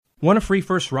Want a free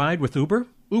first ride with Uber?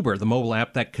 Uber, the mobile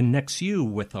app that connects you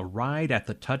with a ride at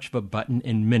the touch of a button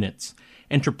in minutes.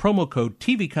 Enter promo code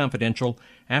TV Confidential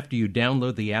after you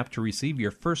download the app to receive your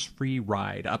first free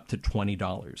ride up to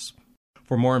 $20.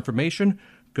 For more information,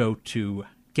 go to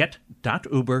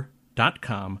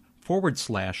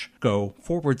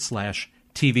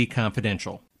get.uber.com/go/TV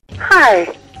Confidential. Hi,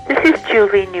 this is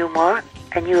Julie Newmar,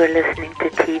 and you are listening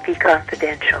to TV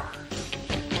Confidential.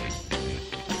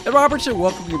 Ed Robertson,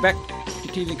 welcome you back to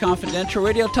TV Confidential,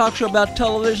 radio talk show about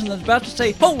television that's about to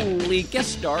say, holy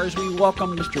guest stars. We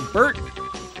welcome Mr. Burt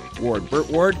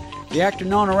Ward, the actor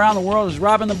known around the world as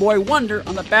Robin the Boy Wonder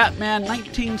on the Batman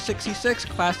 1966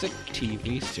 classic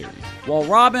TV series. While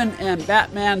Robin and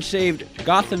Batman saved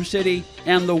Gotham City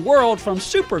and the world from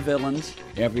supervillains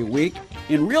every week,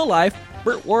 in real life,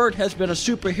 Burt Ward has been a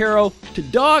superhero to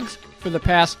dogs for the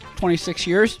past 26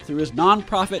 years through his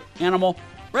nonprofit animal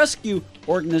rescue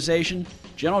organization,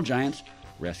 Gentle Giants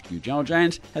Rescue. Gentle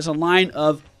Giants has a line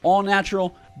of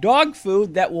all-natural dog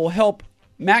food that will help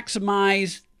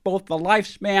maximize both the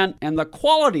lifespan and the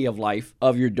quality of life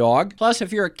of your dog. Plus,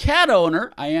 if you're a cat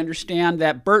owner, I understand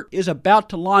that Burt is about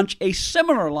to launch a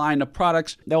similar line of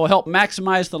products that will help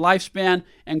maximize the lifespan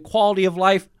and quality of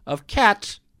life of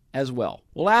cats as well.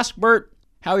 We'll ask Burt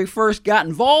how he first got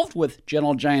involved with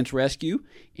Gentle Giants Rescue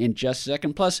in just a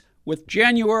second. Plus, with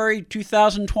January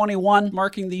 2021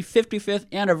 marking the 55th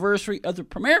anniversary of the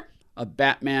premiere of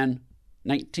Batman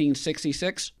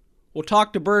 1966, we'll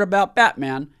talk to Burt about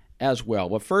Batman as well.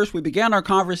 But first, we began our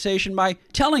conversation by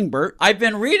telling Burt, I've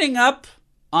been reading up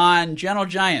on Gentle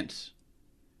Giants.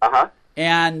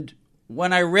 And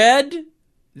when I read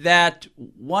that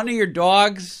one of your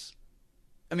dogs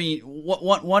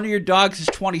is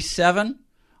 27,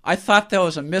 I thought that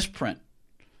was a misprint.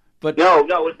 But No,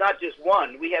 it's not just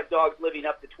one. We have dogs living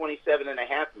up to 27 and a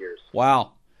half years.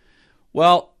 Wow.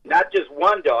 Well, not just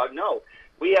one dog, no.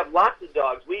 We have lots of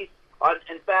dogs.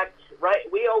 In fact,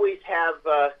 we always have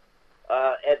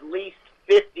at least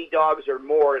 50 dogs or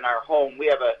more in our home. We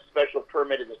have a special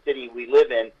permit in the city we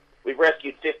live in. We've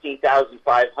rescued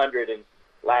 15,500 in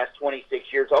the last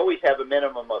 26 years. Always have a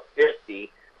minimum of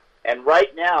 50. And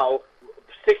right now,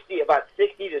 about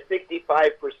 60 to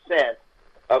 65%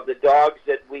 of the dogs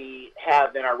that we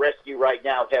have in our rescue right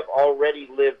now have already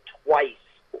lived twice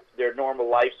their normal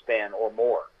lifespan or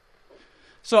more.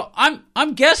 So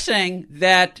I'm guessing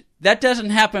that doesn't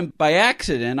happen by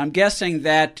accident. I'm guessing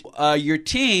that your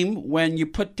team, when you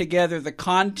put together the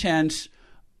contents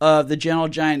of the Gentle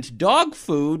Giants dog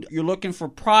food, you're looking for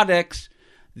products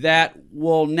that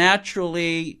will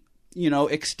naturally,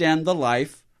 extend the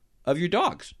life of your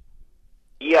dogs.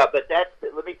 Yeah, but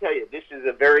let me tell you, this is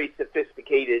a very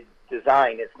sophisticated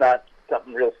design. It's not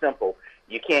something real simple.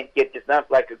 It's not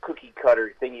like a cookie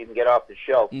cutter thing you can get off the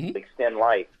shelf to extend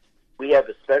life. We have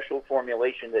a special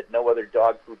formulation that no other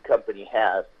dog food company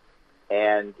has,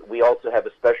 and we also have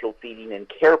a special feeding and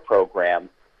care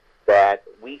program that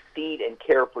we feed and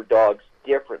care for dogs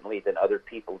differently than other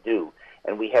people do.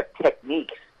 And we have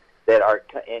techniques that are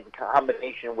in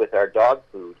combination with our dog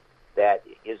food that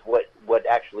is what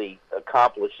actually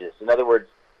accomplishes. In other words,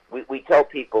 we tell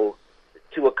people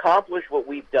to accomplish what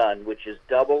we've done, which is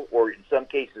double or in some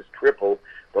cases triple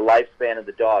the lifespan of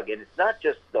the dog. And it's not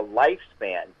just the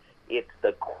lifespan, it's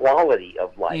the quality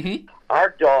of life. Mm-hmm.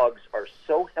 Our dogs are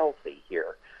so healthy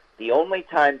here. The only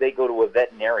time they go to a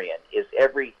veterinarian is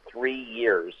every 3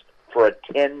 years for a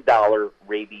 $10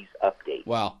 rabies update.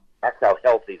 Wow. That's how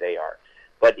healthy they are.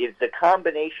 But it's a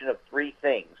combination of three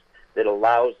things that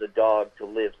allows the dog to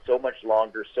live so much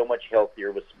longer, so much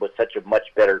healthier, with such a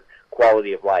much better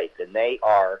quality of life. And they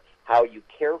are how you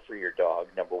care for your dog,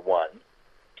 number one.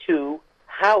 2,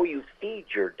 how you feed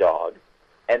your dog.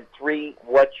 And 3,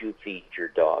 what you feed your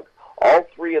dog. All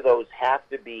three of those have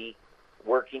to be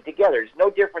working together. It's no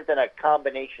different than a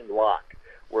combination lock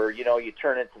where, you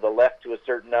turn it to the left to a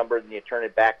certain number, then you turn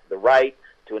it back to the right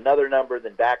to another number,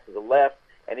 then back to the left.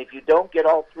 And if you don't get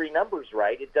all three numbers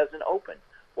right, it doesn't open.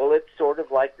 Well, it's sort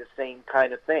of like the same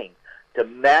kind of thing. To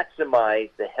maximize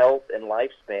the health and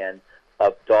lifespan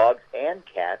of dogs and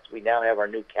cats, we now have our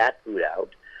new cat food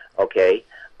out, okay?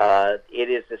 It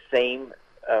is the same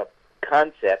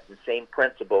concept, the same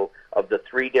principle of the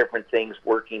three different things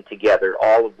working together,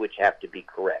 all of which have to be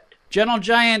correct. Gentle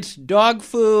Giants dog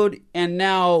food and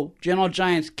now Gentle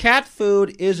Giants cat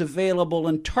food is available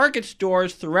in Target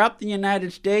stores throughout the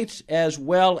United States as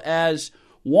well as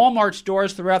Walmart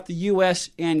stores throughout the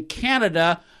U.S. and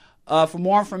Canada. For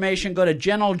more information, go to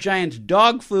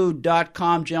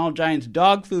GentleGiantsDogFood.com,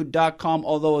 GentleGiantsDogFood.com,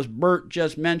 although as Burt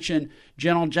just mentioned,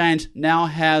 Gentle Giants now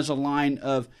has a line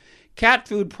of cat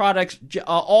food products.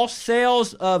 All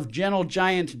sales of Gentle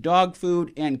Giant's dog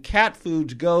food and cat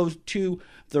foods goes to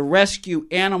the rescue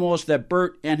animals that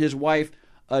Bert and his wife,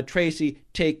 Tracy,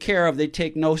 take care of. They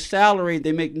take no salary.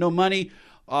 They make no money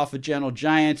off of Gentle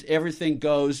Giants. Everything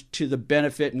goes to the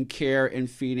benefit and care and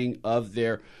feeding of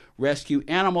their rescue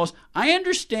animals. I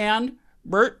understand,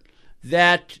 Bert,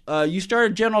 that you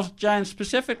started Gentle Giants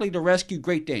specifically to rescue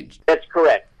Great Danes. That's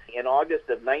correct. In August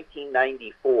of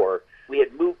 1994, we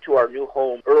had moved to our new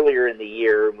home earlier in the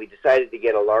year, and we decided to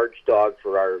get a large dog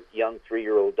for our young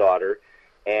 3-year-old daughter.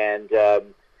 And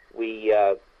we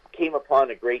came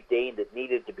upon a Great Dane that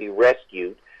needed to be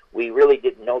rescued. We really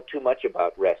didn't know too much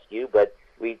about rescue, but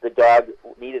the dog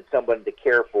needed someone to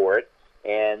care for it.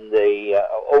 And the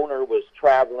owner was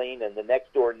traveling, and the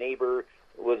next-door neighbor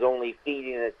was only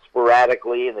feeding it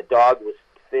sporadically, and the dog was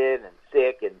thin and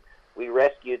sick, and we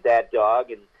rescued that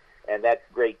dog, and that's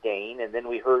Great Dane. And then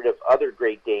we heard of other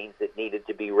Great Danes that needed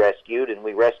to be rescued, and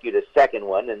we rescued a second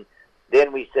one. And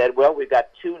then we said, well, we've got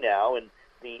 2 now, and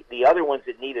the other ones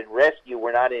that needed rescue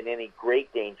were not in any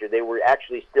great danger. They were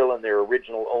actually still in their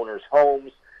original owners'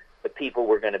 homes. The people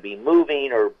were going to be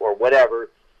moving or whatever,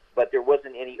 but there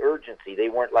wasn't any urgency. They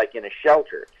weren't like in a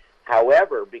shelter.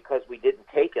 However, because we didn't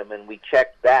take them and we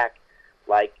checked back,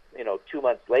 2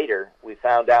 months later, we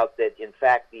found out that, in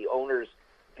fact, the owners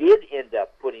did end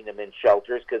up putting them in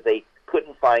shelters because they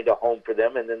couldn't find a home for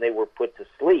them, and then they were put to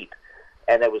sleep.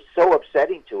 And that was so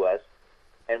upsetting to us.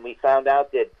 And we found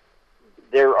out that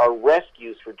there are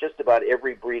rescues for just about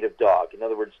every breed of dog. In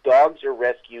other words, dogs are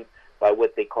rescued by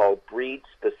what they call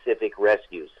breed-specific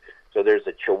rescues. So there's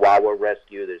a Chihuahua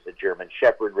rescue, there's a German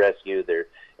Shepherd rescue,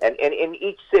 and in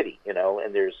each city,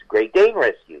 and there's Great Dane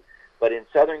rescue. But in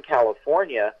Southern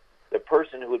California, the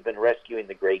person who had been rescuing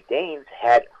the Great Danes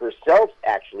had herself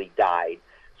actually died.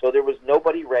 So there was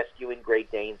nobody rescuing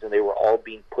Great Danes, and they were all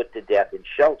being put to death in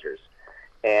shelters.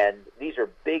 And these are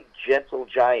big, gentle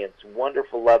giants,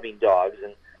 wonderful, loving dogs.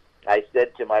 And I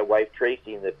said to my wife,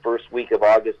 Tracy, in the first week of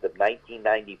August of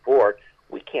 1994,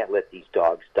 we can't let these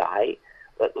dogs die.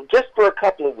 Just for a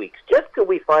couple of weeks, just till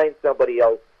we find somebody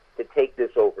else to take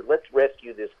this over. Let's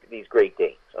rescue these Great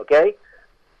Danes, okay?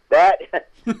 That,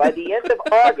 by the end of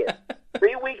August,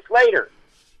 3 weeks later,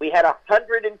 we had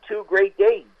 102 Great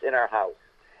Danes in our house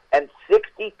and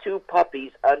 62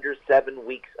 puppies under 7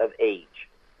 weeks of age.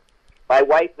 My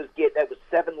wife that was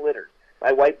 7 litters.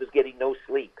 My wife was getting no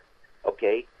sleep,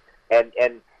 okay? And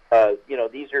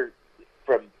these are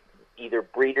from either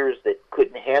breeders that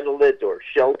couldn't handle it or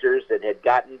shelters that had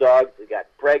gotten dogs that got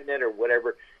pregnant or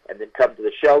whatever and then come to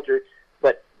the shelter.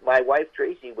 But my wife,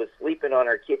 Tracy, was sleeping on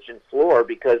our kitchen floor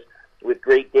because with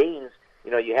Great Danes,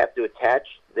 you have to attach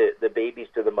the babies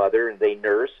to the mother and they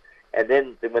nurse. And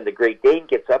then when the Great Dane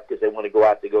gets up because they want to go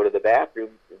out to go to the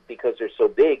bathroom, because they're so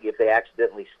big, if they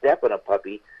accidentally step on a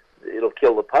puppy, it'll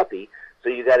kill the puppy. So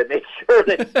you got to make sure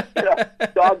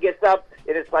that dog gets up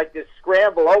and it's like this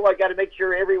scramble. Oh, I got to make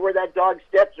sure everywhere that dog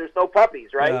steps, there's no puppies,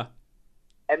 right? Yeah.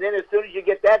 And then as soon as you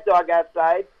get that dog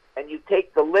outside and you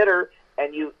take the litter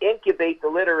and you incubate the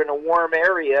litter in a warm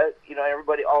area,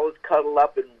 everybody always cuddled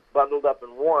up and bundled up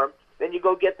and warm. Then you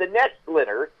go get the next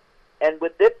litter and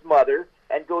with its mother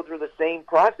and go through the same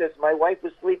process. My wife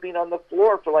was sleeping on the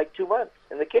floor for like 2 months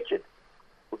in the kitchen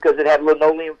because it had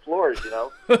linoleum floors,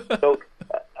 So,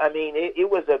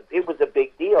 it was a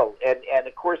big deal. And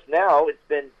of course now it's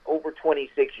been over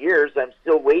 26 years. I'm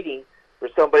still waiting for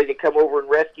somebody to come over and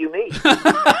rescue me.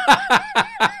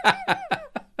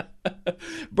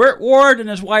 Bert Ward and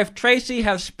his wife Tracy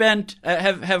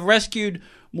have rescued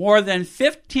more than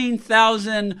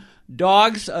 15,000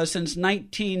 dogs since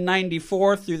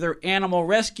 1994 through their animal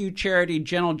rescue charity,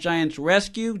 Gentle Giants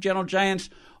Rescue. Gentle Giants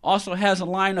also has a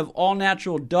line of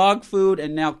all-natural dog food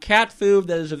and now cat food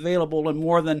that is available in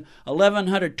more than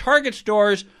 1,100 Target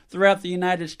stores throughout the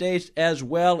United States, as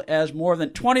well as more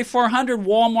than 2,400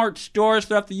 Walmart stores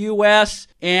throughout the U.S.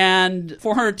 and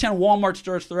 410 Walmart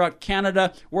stores throughout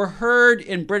Canada. We're heard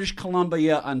in British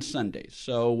Columbia on Sundays.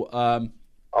 So,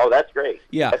 oh, that's great.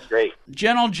 Yeah. That's great.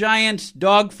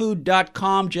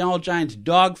 GentleGiantsDogFood.com,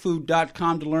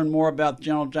 GentleGiantsDogFood.com to learn more about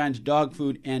Gentle Giants Dog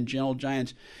Food and Gentle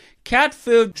Giants Cat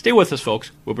Food. Stay with us,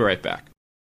 folks. We'll be right back.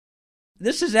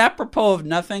 This is apropos of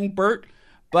nothing, Bert,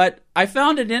 but I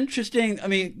found it interesting.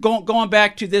 Going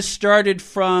back to this started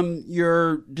from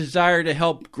your desire to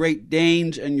help Great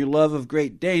Danes and your love of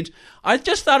Great Danes. I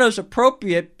just thought it was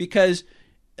appropriate because,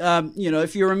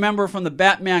 if you remember from the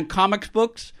Batman comics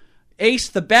books, Ace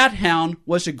the Bat Hound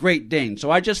was a Great Dane. So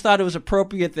I just thought it was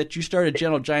appropriate that you started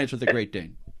Gentle Giants with a Great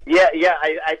Dane. Yeah,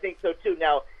 I think so too.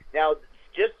 Now,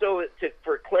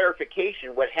 for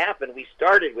clarification, what happened, we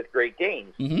started with Great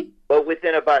Danes, but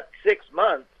within about 6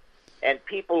 months, and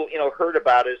people, heard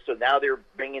about us, so now they're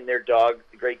bringing their dog,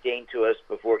 the Great Dane, to us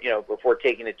before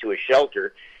taking it to a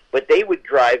shelter. But they would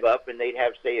drive up and they'd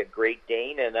have, say, a Great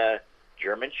Dane and a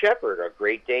German Shepherd, or a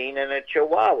Great Dane and a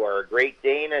Chihuahua, or a Great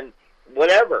Dane and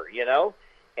whatever,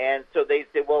 And so they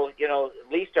said, well,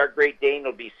 at least our Great Dane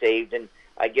will be saved, and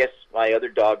I guess my other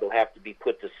dog will have to be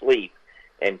put to sleep.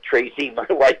 And Tracy, my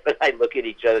wife, and I look at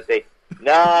each other and say,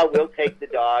 no, we'll take the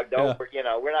dog.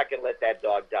 We're not going to let that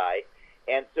dog die.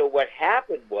 And so what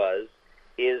happened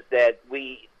is that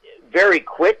we very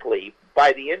quickly,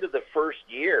 by the end of the first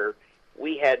year,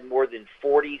 we had more than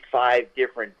 45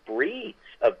 different breeds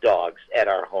of dogs at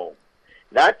our home.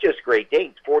 Not just Great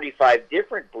Danes, 45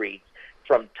 different breeds,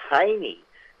 from tiny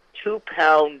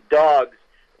 2-pound dogs,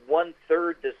 1/3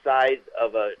 the size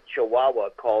of a Chihuahua,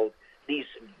 called these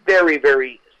very,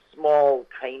 very small,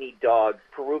 tiny dogs,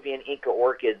 Peruvian Inca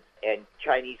Orchids and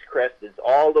Chinese Cresteds,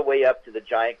 all the way up to the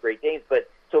giant Great Danes. But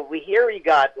so you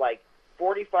got like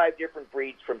 45 different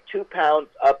breeds from 2 pounds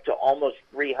up to almost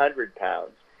 300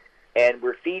 pounds. And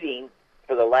we're feeding,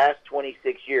 for the last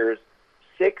 26 years,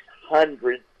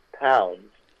 600 pounds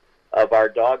of our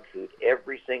dog food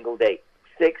every single day.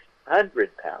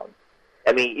 600 pounds.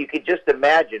 I mean, you could just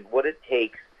imagine what it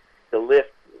takes to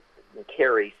lift and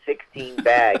carry 16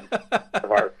 bags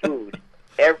of our food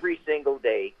every single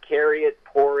day. Carry it,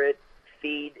 pour it,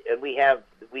 feed, and we have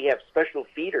special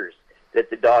feeders that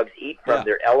the dogs eat from. Yeah.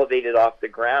 They're elevated off the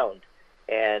ground,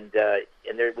 and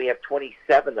we have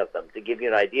 27 of them, to give you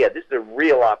an idea. This is a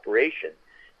real operation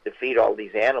to feed all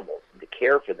these animals and to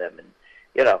care for them,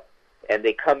 and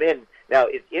they come in. Now,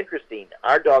 it's interesting.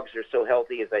 Our dogs are so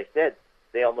healthy, as I said,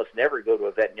 they almost never go to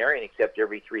a veterinarian except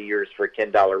every 3 years for a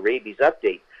 $10 rabies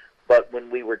update. But when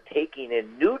we were taking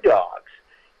in new dogs,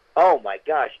 oh my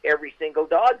gosh, every single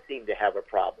dog seemed to have a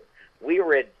problem. We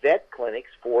were at vet clinics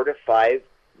 4 to 5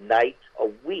 nights a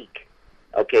week,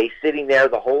 sitting there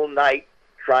the whole night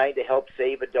trying to help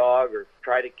save a dog or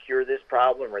try to cure this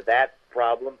problem or that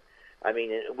problem. I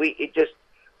mean,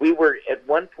 we were at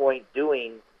one point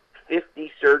doing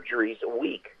 50 surgeries a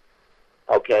week,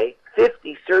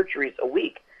 50 surgeries a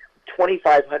week,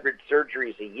 2,500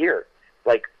 surgeries a year,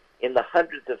 like in the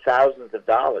hundreds of thousands of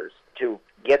dollars to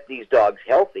get these dogs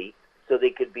healthy so they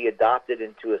could be adopted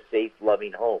into a safe,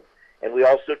 loving home. And we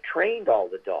also trained all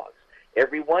the dogs.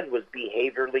 Everyone was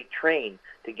behaviorally trained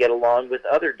to get along with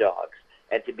other dogs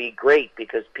and to be great,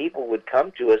 because people would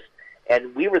come to us,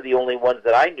 and we were the only ones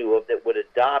that I knew of that would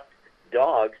adopt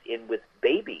dogs in with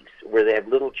babies where they have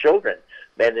little children.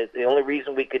 And the only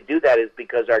reason we could do that is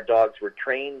because our dogs were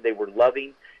trained, they were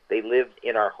loving, they lived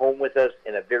in our home with us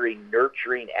in a very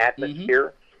nurturing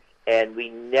atmosphere, and we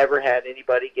never had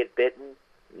anybody get bitten,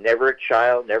 never a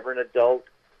child, never an adult,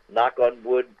 knock on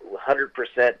wood,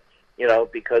 100%,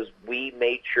 because we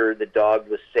made sure the dog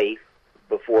was safe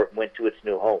before it went to its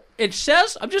new home. It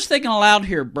says, I'm just thinking aloud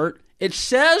here, Bert, it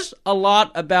says a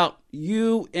lot about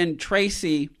you and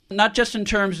Tracy, not just in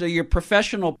terms of your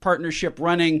professional partnership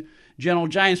running Gentle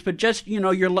Giants, but just,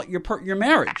 your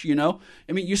marriage, I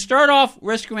mean, you start off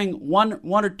rescuing one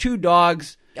or two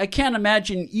dogs. I can't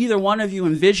imagine either one of you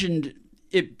envisioned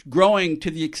it growing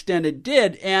to the extent it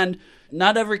did, and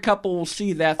not every couple will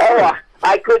see that through. Oh,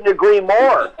 I couldn't agree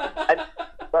more.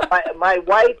 But my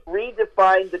wife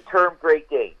redefined the term Great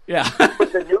Dane. Yeah.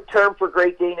 What the new term for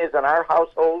Great Dane is in our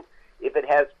household, if it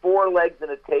has 4 legs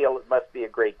and a tail, it must be a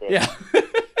Great Dane. Yeah.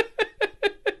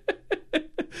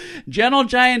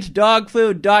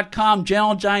 GentleGiantsDogFood.com,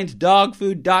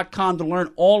 GentleGiantsDogFood.com to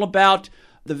learn all about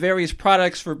the various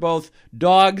products for both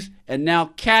dogs and now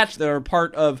cats that are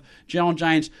part of Gentle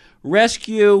Giants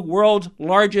Rescue, world's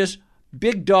largest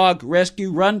big dog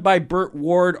rescue, run by Burt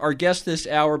Ward, our guest this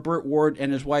hour, Burt Ward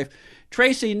and his wife,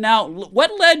 Tracy. Now,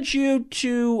 what led you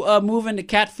to move into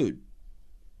cat food?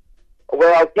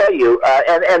 Well, I'll tell you,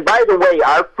 and by the way,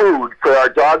 our food, for our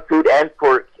dog food and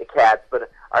for cats,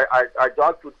 but our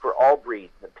dog food for all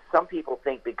breeds, some people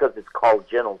think because it's called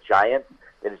Gentle Giant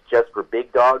that it's just for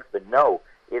big dogs, but no,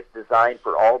 it's designed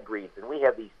for all breeds. And we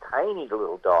have these tiny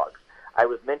little dogs. I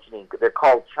was mentioning, they're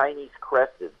called Chinese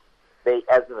Cresteds. They,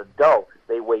 as an adult,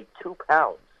 they weigh 2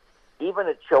 pounds. Even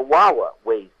a Chihuahua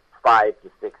weighs 5 to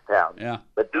 6 pounds. Yeah.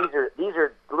 But these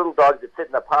are little dogs that fit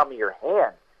in the palm of your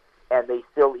hand, and they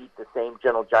still eat the same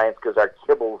Gentle Giants because our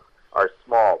kibbles are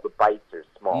small, the bites are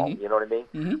small. Mm-hmm. You know what I mean?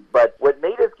 Mm-hmm. But what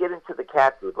made us get into the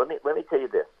cat food? Let me tell you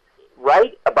this.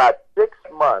 Right about 6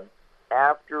 months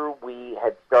after we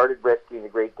had started rescuing the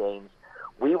Great Danes,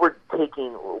 we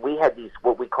had these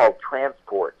what we call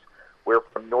transports, We're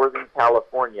from Northern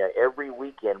California. Every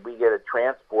weekend we get a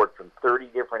transport from 30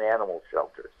 different animal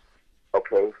shelters.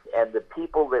 Okay, and the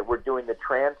people that were doing the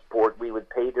transport, we would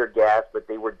pay their gas, but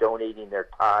they were donating their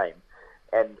time.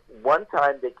 And one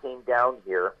time they came down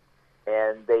here,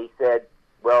 and they said,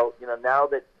 well, now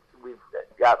that we've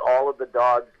got all of the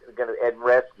dogs and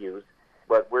rescues,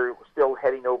 but we're still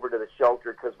heading over to the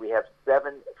shelter because we have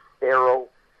 7 feral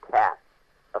cats.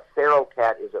 A feral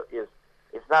cat is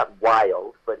it's not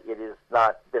wild, but it has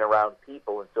not been around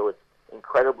people, and so it's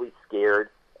incredibly scared,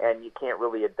 and you can't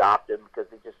really adopt them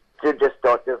because it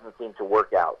just doesn't seem to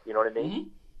work out. You know what I mean?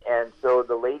 Mm-hmm. And so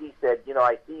the lady said,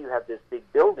 I see you have this big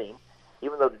building.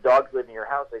 Even though the dogs live in your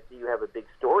house, I see you have a big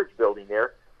storage building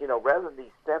there. Rather than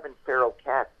these 7 feral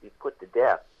cats be put to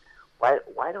death,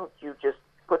 why don't you just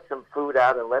put some food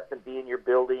out and let them be in your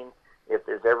building? If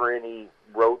there's ever any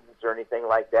rodents or anything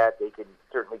like that, they can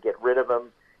certainly get rid of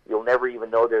them. You'll never even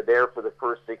know they're there for the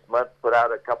first 6 months. Put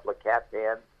out a couple of cat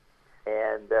pans.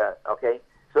 And,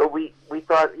 so we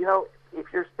thought, if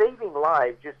you're saving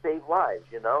lives, just save lives,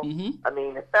 Mm-hmm. I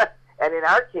mean, and in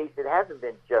our case, it hasn't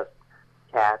been just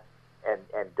cats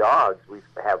and dogs. We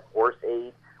have horse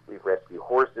aid. We've rescued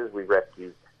horses. We've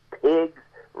rescued pigs,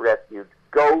 rescued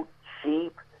goats,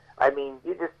 sheep. I mean,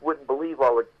 you just wouldn't believe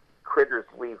all the critters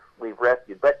we've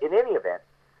rescued. But in any event,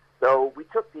 so we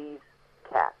took these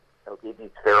cats,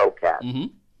 these feral cats, mm-hmm.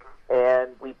 and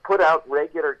we put out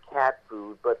regular cat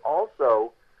food, but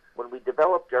also when we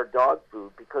developed our dog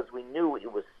food, because we knew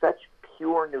it was such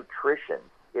pure nutrition,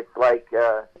 it's like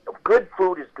good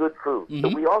food is good food. Mm-hmm.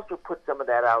 So we also put some of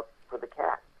that out for the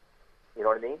cats. You know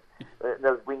what I mean?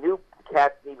 We knew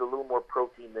cats need a little more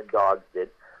protein than dogs did,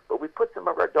 but we put some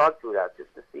of our dog food out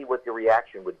just to see what the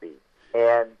reaction would be.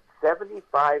 And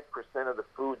 75% of the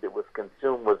food that was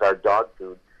consumed was our dog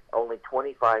food. Only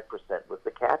 25% was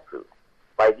the cat food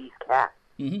by these cats.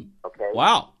 Mm-hmm. Okay?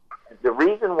 Wow. The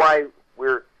reason why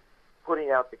we're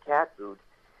putting out the cat food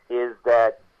is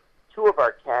that 2 of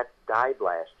our cats died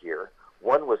last year.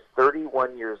 One was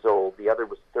 31 years old. The other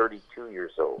was 32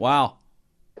 years old. Wow.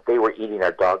 They were eating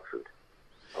our dog food.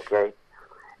 Okay?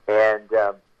 And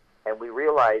we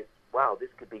realized, wow, this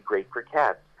could be great for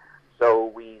cats. So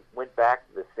we went back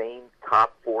to the same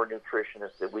top 4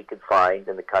 nutritionists that we could find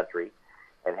in the country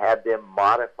and had them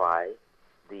modify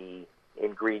the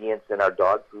ingredients in our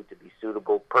dog food to be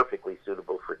perfectly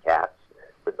suitable for cats,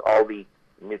 with all the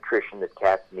nutrition that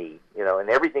cats need. And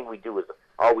everything we do is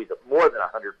always more than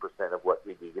 100% of what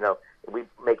we need. We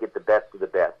make it the best of the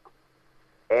best.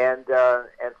 And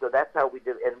so that's how we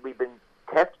did. And we've been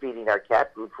test feeding our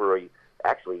cat food for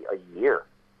actually a year.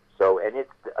 So, and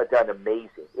it's done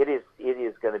amazing. It is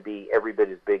going to be every bit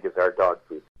as big as our dog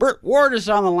food. Burt Ward is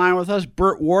on the line with us.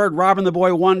 Burt Ward, Robin the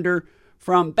Boy Wonder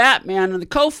from Batman, and the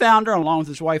co-founder, along with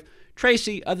his wife,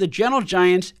 Tracy, of the Gentle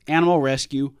Giants Animal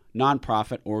Rescue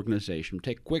nonprofit organization. We'll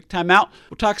take a quick time out.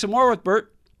 We'll talk some more with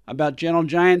Burt about Gentle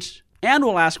Giants, and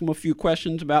we'll ask him a few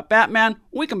questions about Batman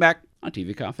when we come back on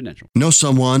TV Confidential. Know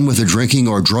someone with a drinking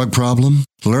or drug problem?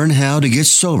 Learn how to get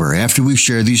sober after we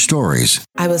share these stories.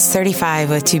 I was 35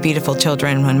 with 2 beautiful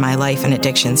children when my life and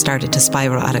addiction started to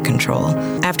spiral out of control.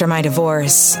 After my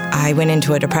divorce, I went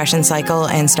into a depression cycle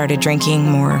and started drinking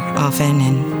more often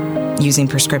and using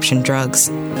prescription drugs.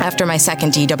 After my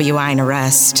second DWI and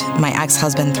arrest, my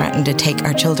ex-husband threatened to take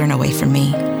our children away from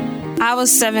me. I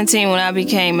was 17 when I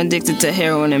became addicted to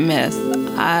heroin and meth.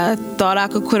 I thought I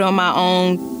could quit on my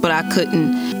own, but I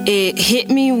couldn't. It hit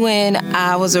me when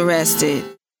I was arrested.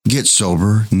 Get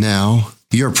sober now.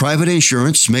 Your private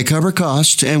insurance may cover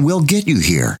costs and we'll get you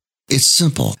here. It's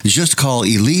simple. Just call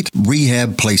Elite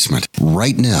Rehab Placement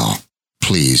right now.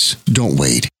 Please, don't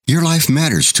wait. Your life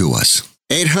matters to us.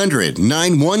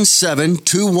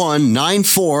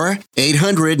 800-917-2194.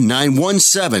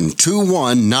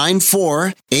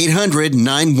 800-917-2194.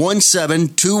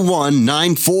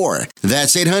 800-917-2194.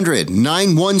 That's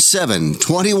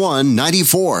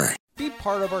 800-917-2194. Be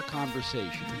part of our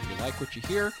conversation. If you like what you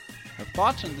hear, have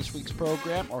thoughts on this week's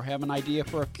program, or have an idea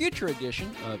for a future edition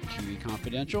of TV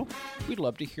Confidential, we'd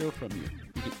love to hear from you.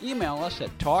 You can email us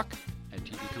at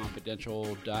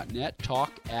talk@tvconfidential.net,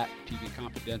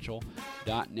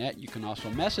 talk@tvconfidential.net. You can also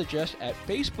message us at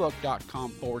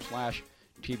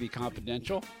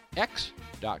facebook.com/tvconfidential,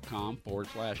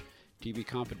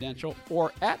 x.com/tvconfidential,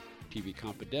 or at TV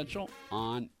Confidential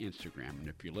on Instagram. And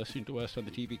if you're listening to us on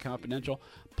the TV Confidential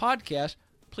podcast,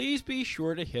 please be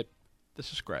sure to hit the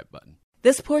subscribe button.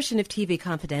 This portion of TV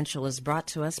Confidential is brought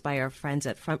to us by our friends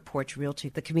at Front Porch Realty,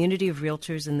 the community of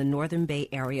realtors in the Northern Bay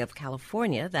area of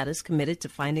California that is committed to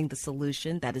finding the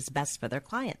solution that is best for their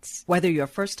clients. Whether you're a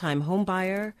first-time home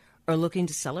buyer or looking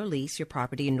to sell or lease your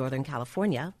property in Northern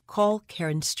California, call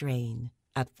Karen Strain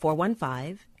at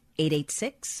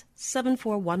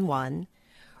 415-886-7411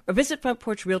 or visit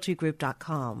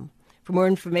FrontPorchRealtyGroup.com for more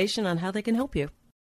information on how they can help you.